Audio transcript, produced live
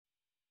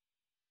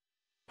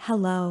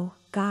Hello,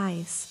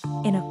 guys.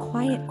 In a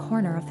quiet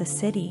corner of the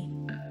city,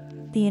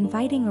 the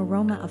inviting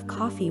aroma of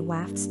coffee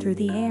wafts through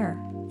the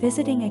air.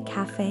 Visiting a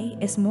cafe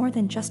is more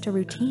than just a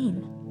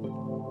routine.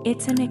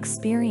 It's an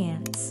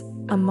experience,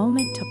 a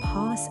moment to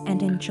pause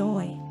and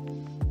enjoy.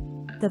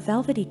 The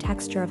velvety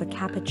texture of a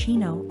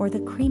cappuccino or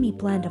the creamy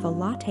blend of a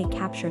latte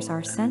captures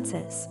our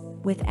senses.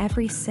 With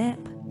every sip,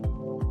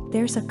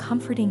 there's a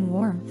comforting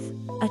warmth,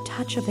 a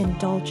touch of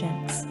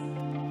indulgence.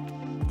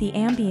 The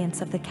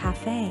ambience of the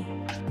cafe,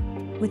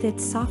 with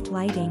its soft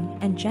lighting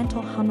and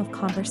gentle hum of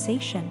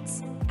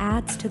conversations,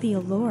 adds to the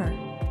allure.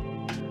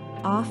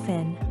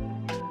 Often,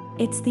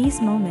 it's these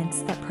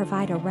moments that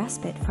provide a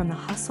respite from the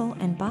hustle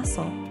and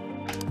bustle,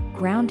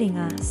 grounding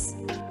us.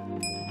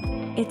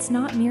 It's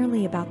not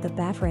merely about the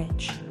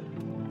beverage.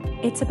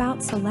 It's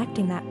about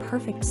selecting that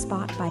perfect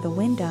spot by the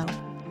window,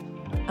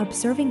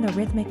 observing the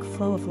rhythmic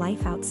flow of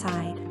life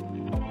outside,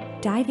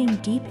 diving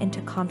deep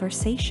into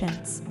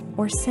conversations,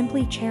 or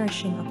simply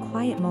cherishing a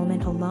quiet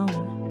moment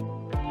alone.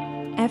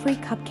 Every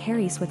cup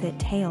carries with it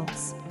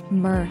tales,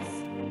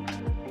 mirth,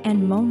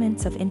 and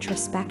moments of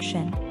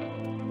introspection.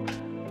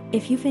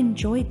 If you've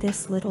enjoyed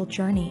this little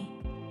journey,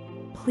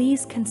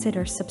 please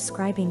consider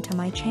subscribing to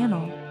my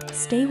channel.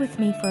 Stay with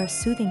me for a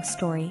soothing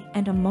story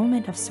and a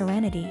moment of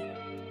serenity.